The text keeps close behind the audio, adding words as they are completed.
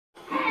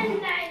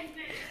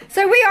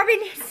So we are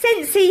in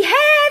Scentsy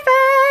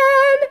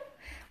heaven.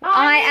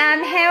 I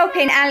am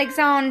helping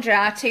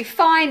Alexandra to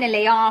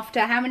finally,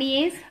 after how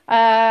many years?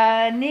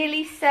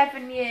 Nearly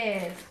 7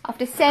 years.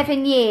 After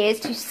 7 years,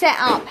 to set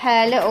up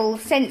her little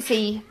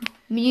Scentsy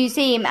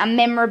museum and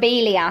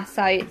memorabilia.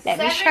 So let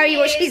me show you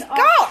what she's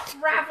got.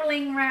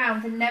 Travelling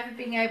round and never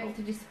being able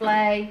to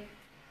display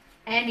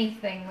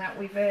anything that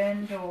we've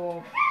earned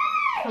or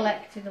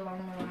collected along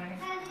the way.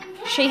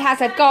 She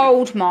has a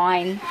gold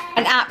mine,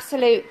 an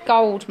absolute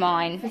gold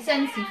mine. For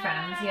Scentsy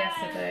fans, yes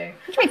I do.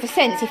 What do you mean for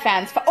Scentsy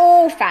fans? For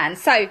all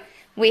fans. So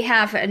we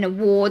have an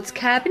awards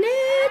cabinet.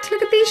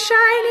 Look at these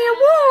shiny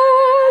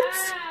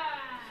awards.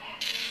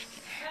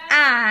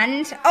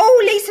 And,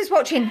 oh, Lisa's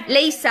watching.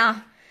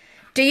 Lisa,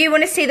 do you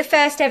want to see the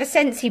first ever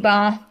Scentsy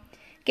bar?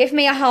 Give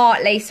me a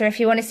heart, Lisa, if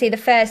you want to see the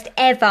first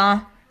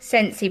ever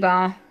Scentsy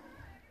bar.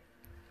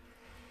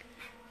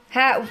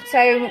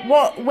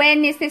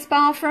 When is this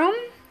bar from?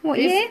 What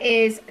year?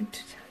 This is...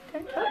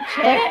 Don't touch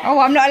it. Oh,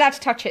 I'm not allowed to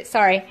touch it,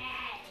 sorry.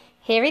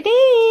 Here it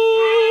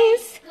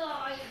is.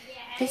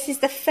 This is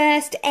the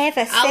first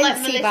ever I'll let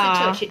Scentsy Melissa bar.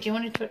 touch it. Do you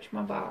want to touch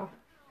my bar?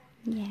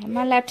 Yeah, am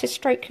I allowed to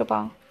stroke your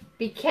bar?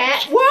 Be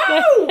careful.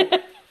 Whoa!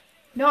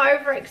 Not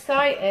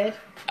overexcited.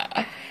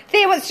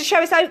 Thea wants to show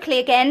us Oakley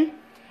again.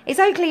 Is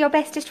Oakley your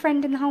bestest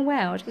friend in the whole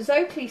world? Does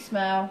Oakley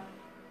smell?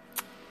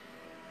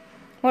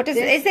 What does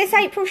is this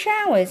April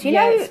showers? You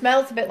yeah, know, it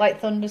smells a bit like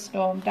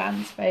thunderstorm.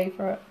 Dan's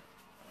favourite.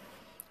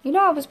 You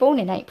know, I was born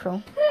in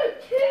April.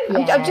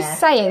 Yeah. I'm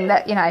just saying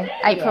that, you know,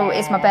 April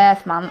is my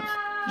birth month.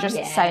 Just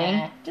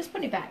saying. Just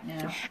put it back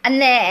now. And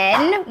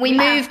then we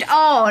moved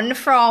on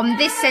from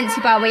this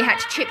Scentsy bar. We had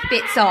to chip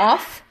bits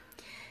off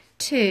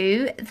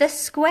to the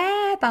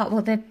square bar,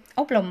 well, the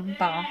oblong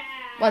bar.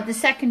 Well, the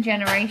second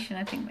generation,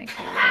 I think they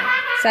call it.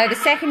 So the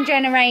second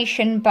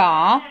generation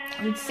bar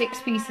with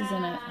 6 pieces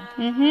in it.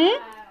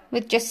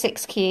 With just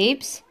 6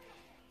 cubes.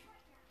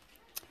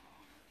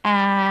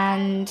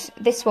 And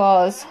this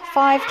was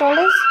 $5.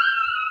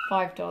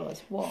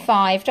 $5. What?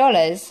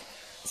 $5.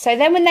 So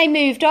then when they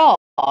moved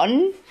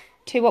on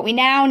to what we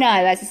now know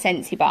as a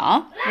Scentsy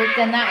bar. Well,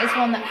 then that is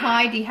one that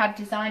Heidi had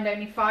designed,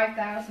 only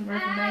 5,000 were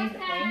ever made,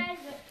 I think.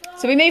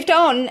 So we moved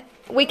on.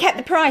 We kept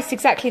the price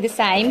exactly the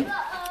same,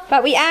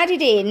 but we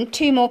added in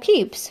 2 more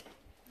cubes.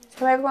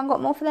 So everyone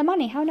got more for their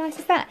money. How nice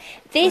is that?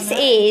 This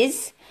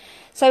is...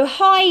 So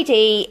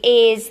Heidi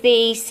is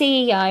the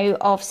CEO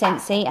of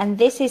Scentsy, and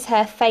this is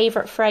her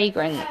favourite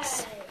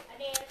fragrance.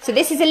 So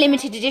this is a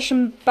limited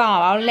edition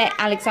bar. I'll let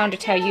Alexandra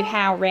tell you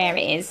how rare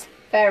it is.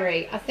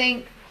 Very. I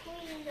think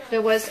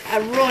there was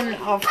a run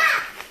of,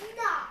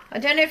 I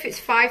don't know if it's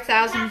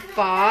 5,000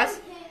 bars.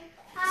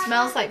 It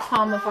smells like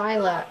Parma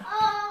Violet.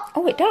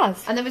 Oh, it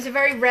does. And there was a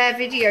very rare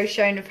video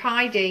shown of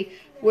Heidi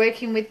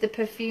working with the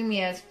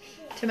perfumiers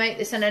to make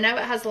this. And I know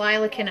it has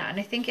lilac in it, and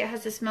I think it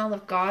has the smell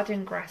of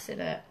garden grass in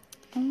it.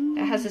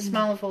 It has the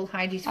smell of all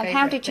Heidi's favourite And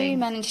how did you things.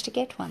 manage to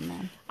get one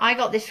then? I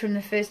got this from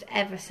the first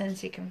ever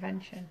Scentsy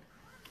convention.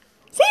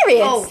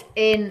 Serious? Oh,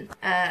 in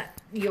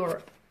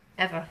Europe,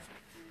 ever.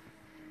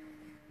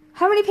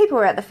 How many people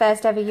were at the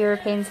first ever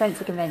European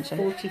Scentsy convention?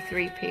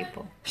 43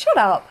 people. Shut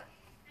up.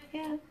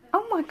 Yeah.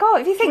 Oh my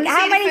God, if you think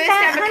how many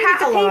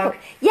hundreds of people.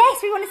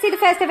 Yes, we want to see the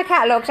first ever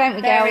catalogue, don't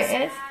we, There girls?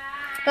 it is.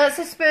 That's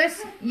the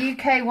first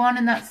UK one,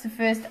 and that's the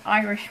first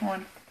Irish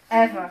one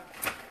ever.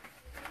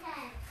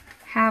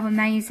 How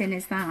amazing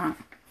is that?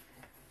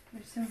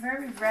 There's some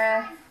very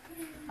rare.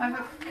 I have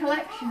a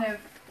collection of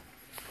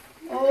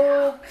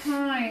all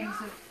kinds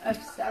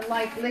of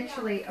like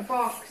literally a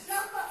box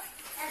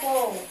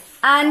full.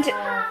 And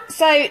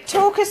so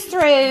talk us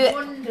through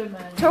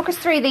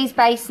Wonderman. these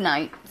base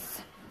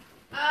notes.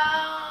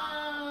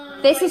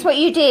 This is what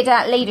you did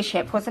at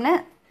Leadership, wasn't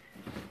it?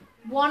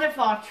 One of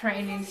our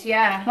trainings,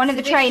 yeah. One of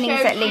the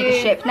trainings at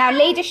Leadership. Now,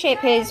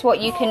 Leadership is what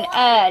you can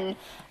earn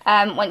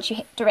once you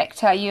hit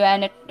Director. You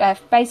earn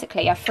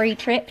basically a free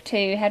trip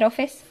to head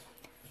office.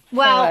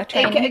 Well,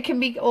 it can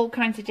be all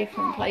kinds of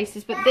different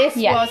places, but this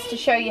was to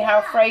show you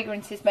how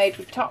fragrance is made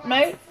with top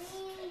notes,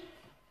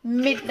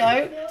 mid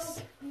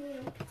notes,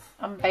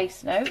 and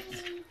base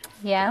notes.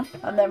 Yeah.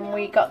 And then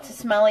we got to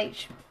smell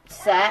each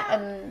set,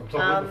 and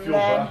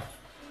then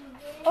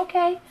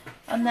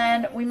and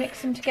then we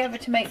mix them together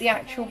to make the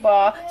actual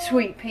bar,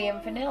 sweet pea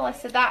and vanilla.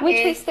 So that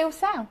which we still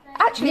sell.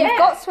 Actually, we've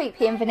got sweet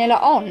pea and vanilla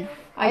on.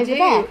 I do.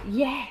 There.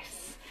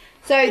 Yes.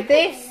 So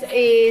this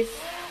is,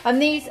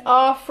 and these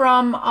are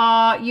from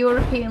our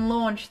European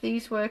launch.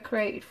 These were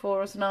created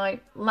for us, and I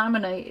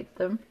laminated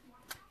them.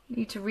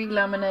 Need to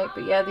re-laminate,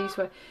 but yeah, these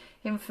were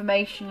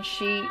information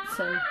sheets,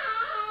 and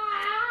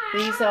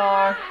these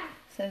are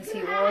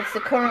Scentsy Awards. The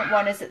current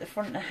one is at the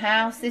front of the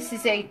house. This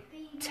is a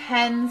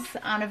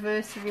 10th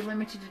anniversary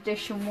limited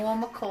edition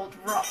warmer called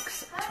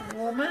Rocks to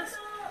Warmers.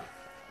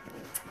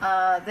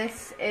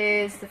 This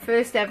is the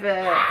first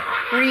ever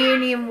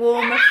reunion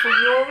warmer for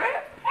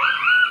Europe.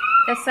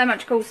 There's so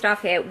much cool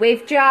stuff here.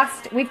 We've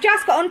just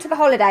got onto the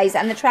holidays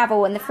and the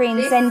travel and the free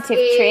incentive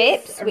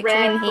trips, which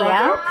are in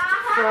here.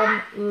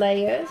 From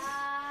Layers.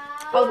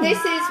 Oh, this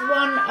is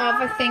one of,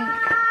 I think,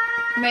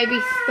 maybe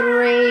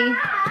 3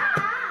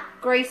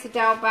 Grace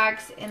Adele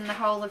bags in the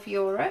whole of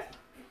Europe.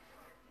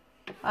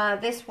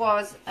 This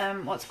was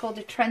what's called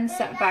a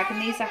trendsetter bag,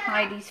 and these are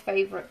Heidi's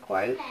favourite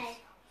quotes.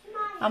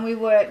 And we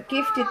were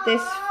gifted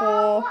this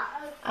for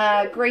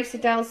Grace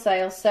Adele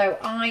sale, so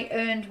I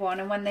earned one,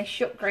 and when they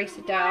shut Grace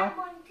Adele,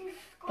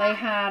 they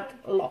had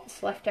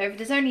lots left over.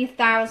 There's only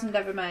 1,000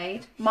 ever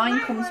made. Mine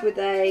comes with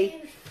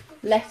a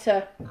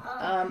letter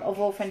of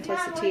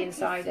authenticity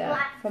inside it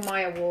for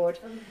my award.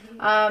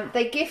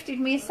 They gifted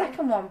me a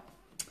second one,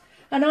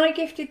 and I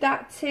gifted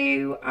that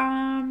to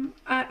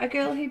a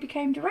girl who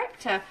became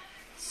director.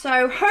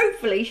 So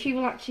hopefully she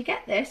will actually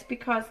get this,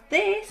 because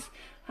this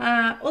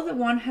other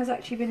one has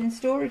actually been in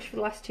storage for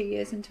the last 2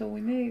 years until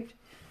we moved.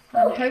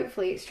 And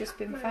hopefully it's just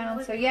been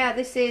found. So yeah,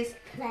 this is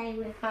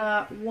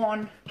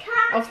one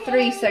of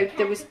 3. So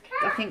there was,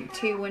 I think,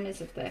 2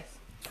 winners of this.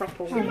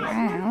 Proper winners.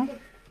 Wow.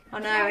 I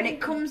know, and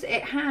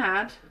it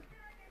had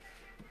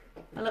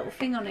a little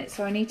thing on it,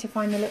 so I need to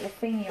find the little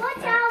thingy of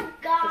it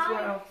as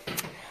well.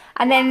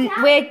 And then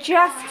we're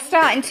just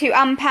starting to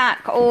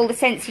unpack all the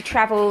Scentsy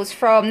travels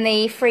from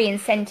the free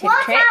incentive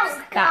trips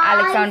that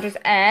Alexandra's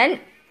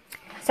earned.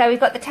 So we've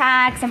got the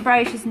tags and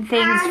brochures and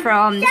things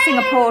from the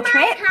Singapore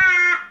trip.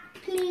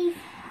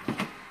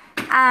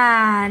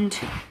 And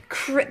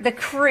the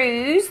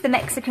cruise, the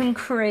Mexican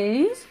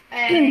cruise.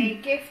 A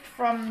gift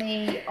from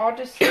the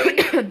Odyssey,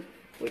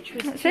 which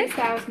was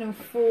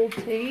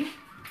 2014.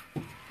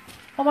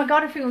 Oh my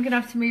god, I think we're going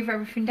to have to move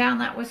everything down.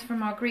 That was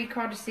from our Greek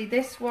Odyssey.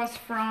 This was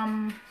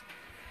from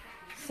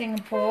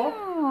Singapore.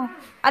 Oh.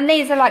 And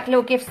these are like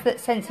little gifts that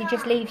Scentsy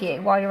just leave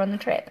you while you're on the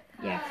trip.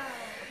 Yeah.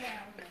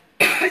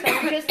 So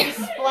we're just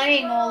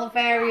displaying all the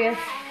various...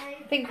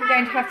 I think we're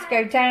going to have to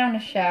go down a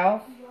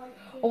shelf.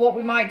 Or what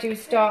we might do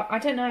is start... I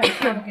don't know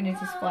how we're going to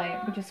display it.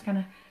 We're just going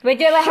to... We're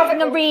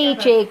having a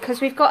rejig because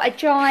we've got a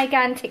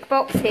gigantic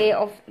box here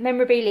of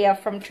memorabilia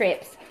from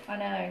trips. I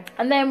know.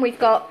 And then we've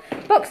got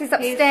boxes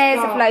upstairs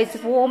of loads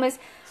of warmers.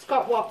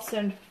 Scott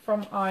Watson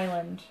from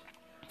Ireland.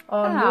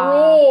 On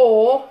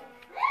raw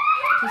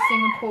to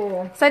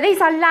Singapore. So these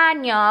are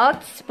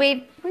lanyards.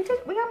 We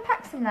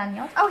unpacked some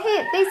lanyards. Oh,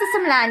 here, these are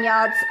some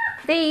lanyards.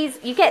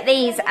 You get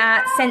these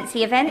at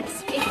Scentsy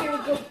events. If you're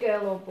a good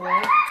girl or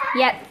boy.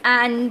 Yep,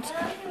 and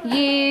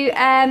you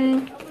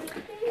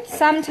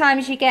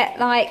sometimes you get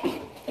like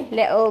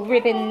little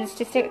ribbons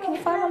to stick. Can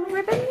you find one with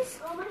ribbons?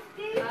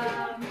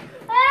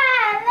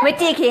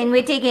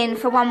 We're digging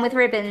for one with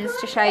ribbons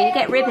to show. You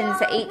get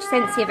ribbons at each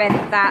Scentsy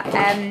event that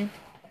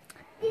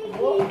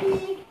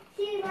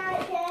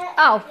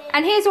Oh,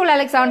 and here's all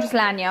Alexandra's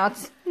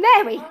lanyards.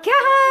 There we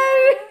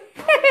go.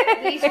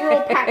 These were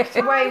all packed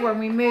away when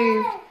we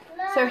moved.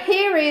 So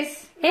here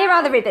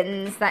are the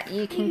ribbons that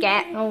you can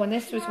get. Oh, and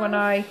this was when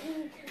I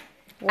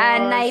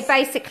And they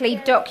basically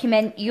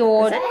document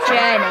your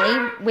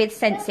journey with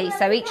Scentsy.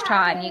 So each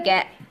time you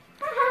get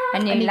a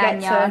new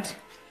lanyard.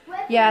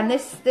 Yeah, and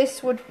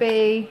this would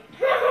be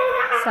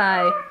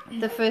so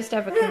the first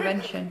ever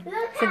convention.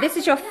 So this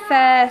is your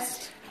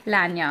first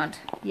lanyard.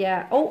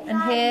 Yeah. Oh,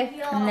 and here.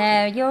 And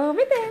there are your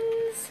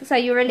ribbons. So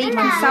you're a lead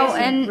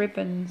consultant.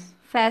 Ribbons.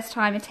 First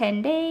time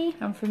attendee.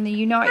 I'm from the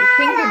United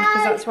Kingdom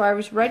because that's where I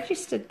was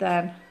registered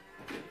then.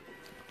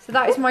 So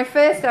that is my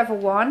first ever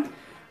one.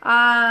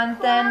 And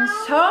then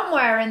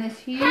somewhere in this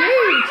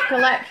huge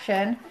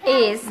collection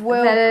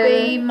will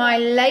be my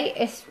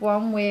latest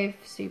one with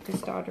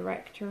Superstar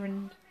Director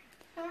and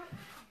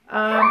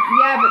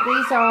yeah, but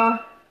these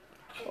are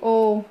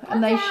all,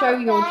 and they show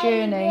your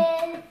journey.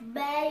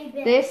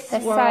 This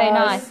was so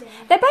nice.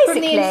 They're basically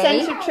from the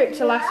incentive trip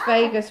to Las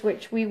Vegas,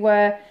 which we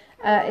were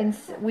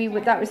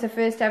that was the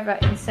first ever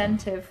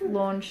incentive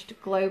launched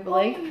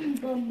globally.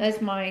 There's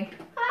my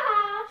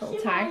little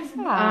tags.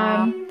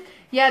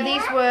 Yeah,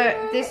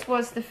 this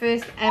was the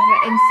first ever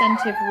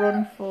incentive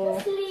run for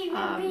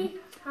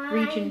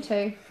Region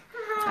 2.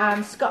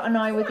 Scott and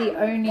I were the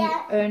only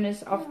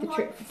earners of the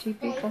trip for 2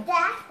 people.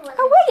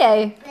 Oh,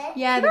 were you?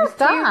 Yeah, there was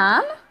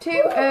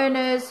two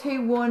earners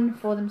who won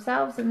for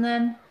themselves, and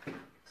then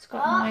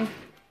Scott and I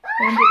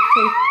earned it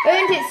too.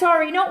 Earned it,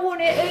 sorry, not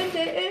won it,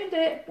 earned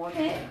it, won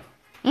it.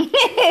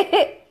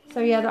 So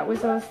yeah, that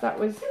was us.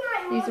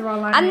 These are our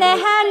lanyards. And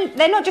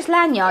they're not just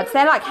lanyards.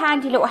 They're like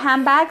handy little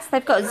handbags.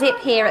 They've got a zip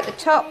here at the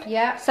top.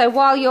 Yeah. So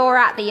while you're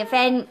at the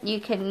event,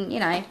 you can,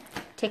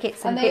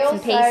 tickets and bits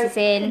and pieces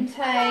in.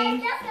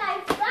 Contain,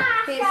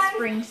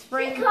 here's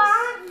Spring.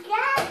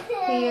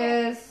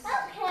 Here's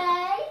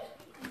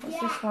what's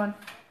this one?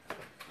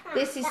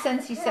 This is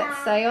Scentsy Set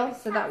Sail,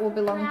 so that will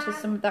belong to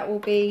some. That will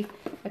be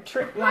a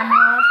trip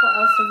lanyard. What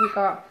else have we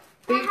got?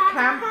 Boot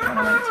camp. When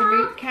I went to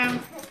boot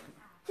camp.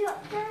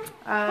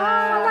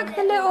 I like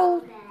the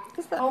little.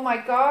 Oh my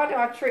god,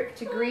 our trip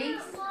to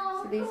Greece.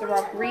 So these are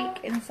our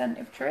Greek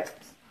incentive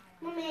trips.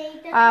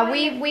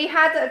 We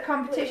had a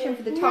competition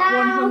for the top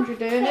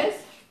 100 earners.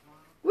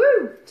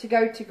 Woo! To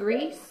go to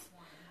Greece.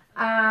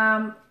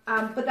 But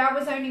that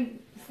was only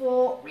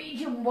for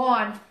Region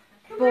 1.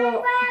 Can I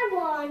wear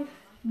one?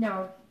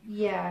 No.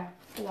 Yeah.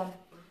 Go on.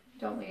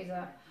 Don't lose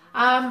that.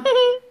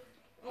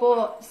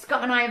 But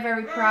Scott and I are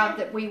very proud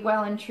that we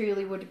well and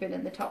truly would have been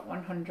in the top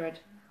 100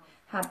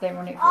 had they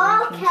run it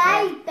for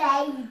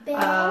weekend. Baby.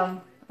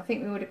 I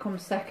think we would have come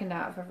second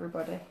out of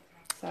everybody.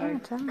 So,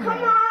 Come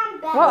on,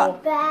 baby.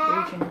 What?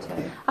 Region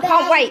 2. I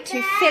can't wait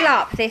to fill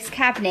up this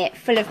cabinet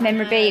full of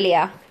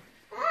memorabilia.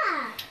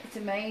 It's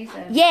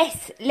amazing.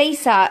 Yes,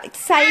 Lisa,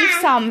 save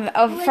some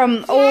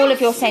from all of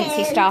your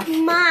Scentsy stuff.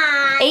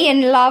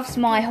 Ian loves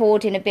my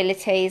hoarding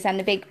abilities and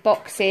the big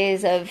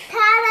boxes of...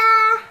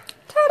 Ta-da!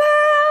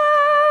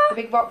 Ta-da! The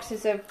big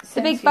boxes of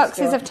The big Scentsy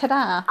boxes stuff. of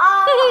ta-da.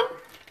 Oh,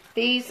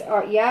 These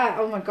are, yeah,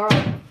 oh my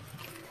god.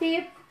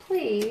 Here,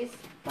 please.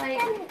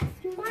 Like,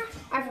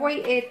 I've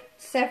waited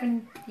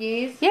 7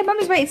 years. Yeah,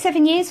 Mummy's waited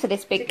 7 years for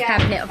this big To get,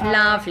 cabinet of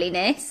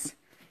loveliness.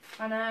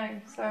 I know,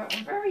 so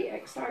I'm very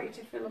excited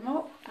to fill them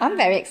up. I'm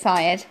very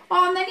excited.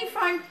 Oh, and then you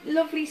find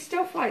lovely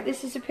stuff like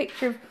this is a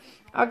picture of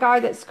a guy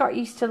that Scott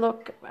used to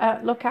look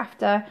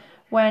after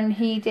when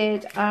he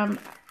did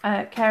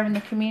care in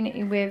the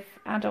community with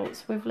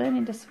adults with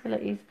learning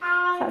disabilities.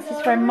 That's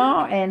his friend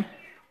Martin.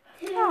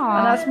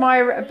 And that's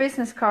my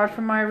business card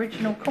from my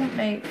original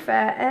company,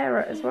 Fair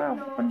Era, as well,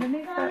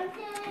 underneath it.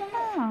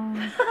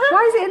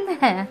 Why is it in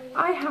there?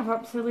 I have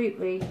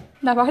absolutely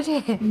No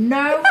idea.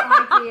 no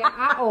idea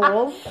at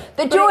all. The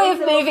But joy it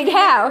of is a moving lovely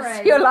house.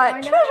 memory. You're like, I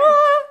know.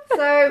 ta-da!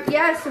 So,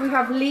 yeah, so we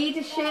have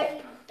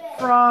leadership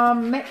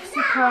from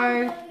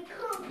Mexico.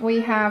 We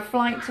have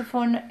Flight to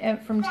Fun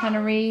from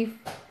Tenerife.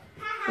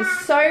 There's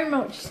so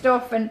much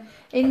stuff, and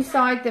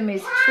inside them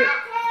is trip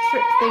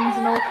things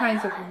and all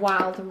kinds of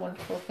wild and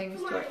wonderful things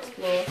to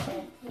explore.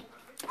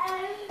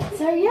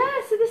 So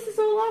yeah, so this is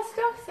all our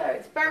stuff. So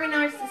it's very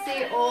nice to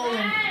see it all.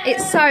 And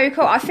It's so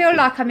cool. I feel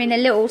like I'm in a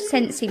little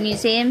Scentsy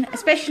museum,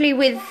 especially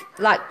with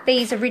like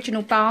these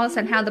original bars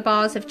and how the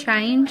bars have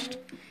changed.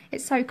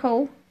 It's so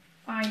cool.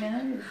 I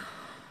know.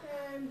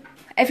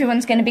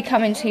 Everyone's going to be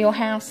coming to your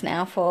house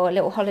now for a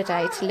little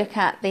holiday to look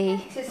at the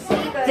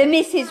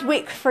Mrs.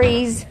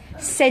 Wickfree's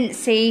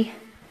Scentsy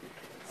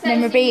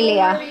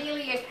memorabilia.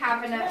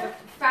 Cabinet of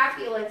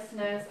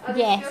fabulousness. And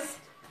Yes.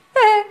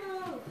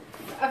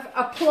 Just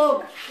a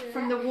plug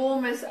from the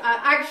warmers.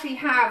 I actually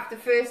have the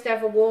first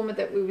ever warmer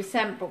that we were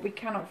sent, but we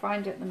cannot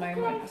find it at the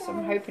moment, so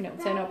I'm hoping it'll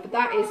turn up. But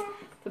that is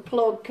the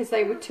plug because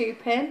they were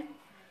 2-pin,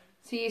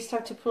 so you used to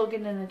have to plug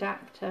in an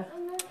adapter.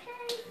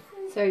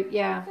 So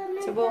yeah,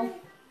 so we'll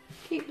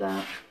keep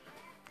that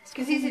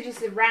because these are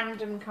just the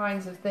random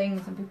kinds of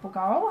things, and people go,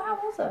 "Oh, how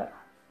was it?"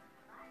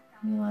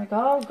 And you're like,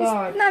 "Oh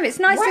God." No, it's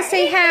nice to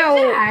see Back how...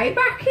 in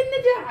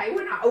the day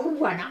when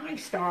I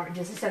started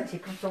as a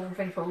Scentsy consultant,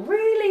 things were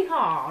really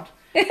hard.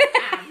 And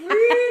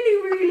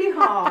really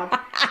hard.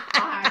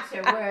 I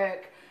had to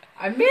work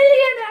 1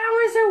 million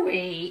hours a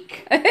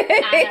week, and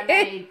I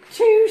made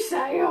 2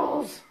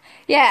 sales.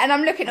 Yeah, and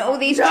I'm looking at all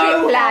these No trip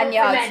help from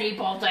lanyards.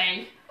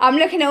 anybody. I'm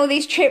looking at all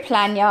these trip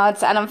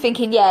lanyards and I'm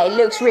thinking, yeah, it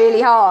looks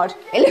really hard.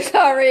 It looks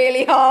like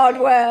really hard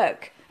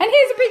work. And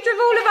here's a picture of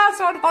all of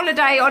us on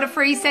holiday on a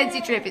free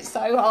Scentsy trip. It's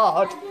so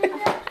hard.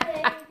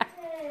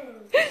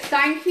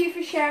 Thank you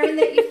for sharing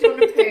that you've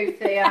done a poo,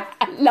 Thea.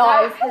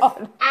 Live That has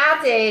on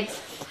added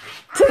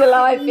to the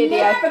live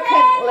video.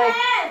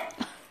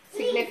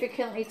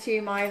 significantly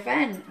to my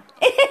event.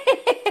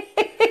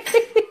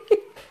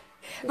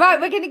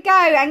 Right, we're going to go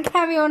and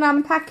carry on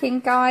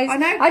unpacking, guys. I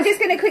know. I'm just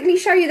going to quickly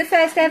show you the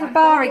first ever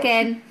bar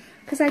again,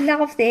 because I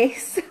love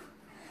this.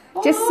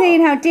 Just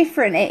seeing how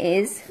different it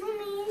is.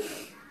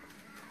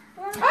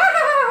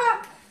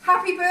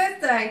 Happy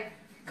birthday,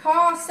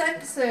 car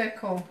scent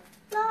circle.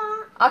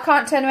 I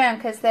can't turn around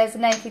because there's a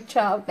naked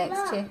child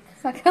next to you,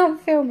 so I can't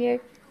film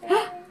you.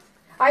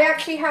 I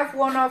actually have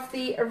one of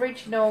the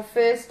original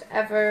first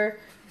ever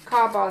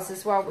car bars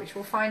as well, which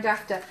we'll find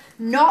after.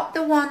 Not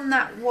the one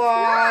that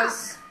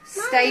was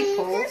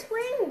stapled,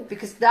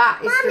 because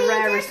that is the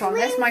rarest one.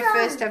 There's my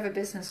first ever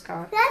business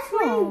card. That's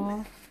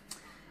wings.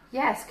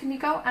 Yes, can you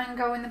go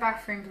in the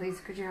bathroom, please,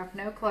 because you have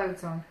no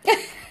clothes on.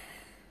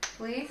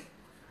 Please.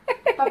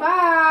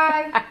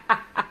 Bye-bye.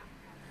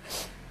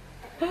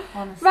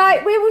 Honestly.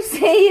 Right, we will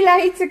see you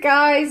later,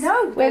 guys.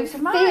 No, When those are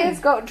mine. Thea's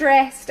got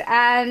dressed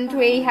and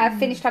we have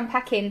finished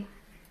unpacking.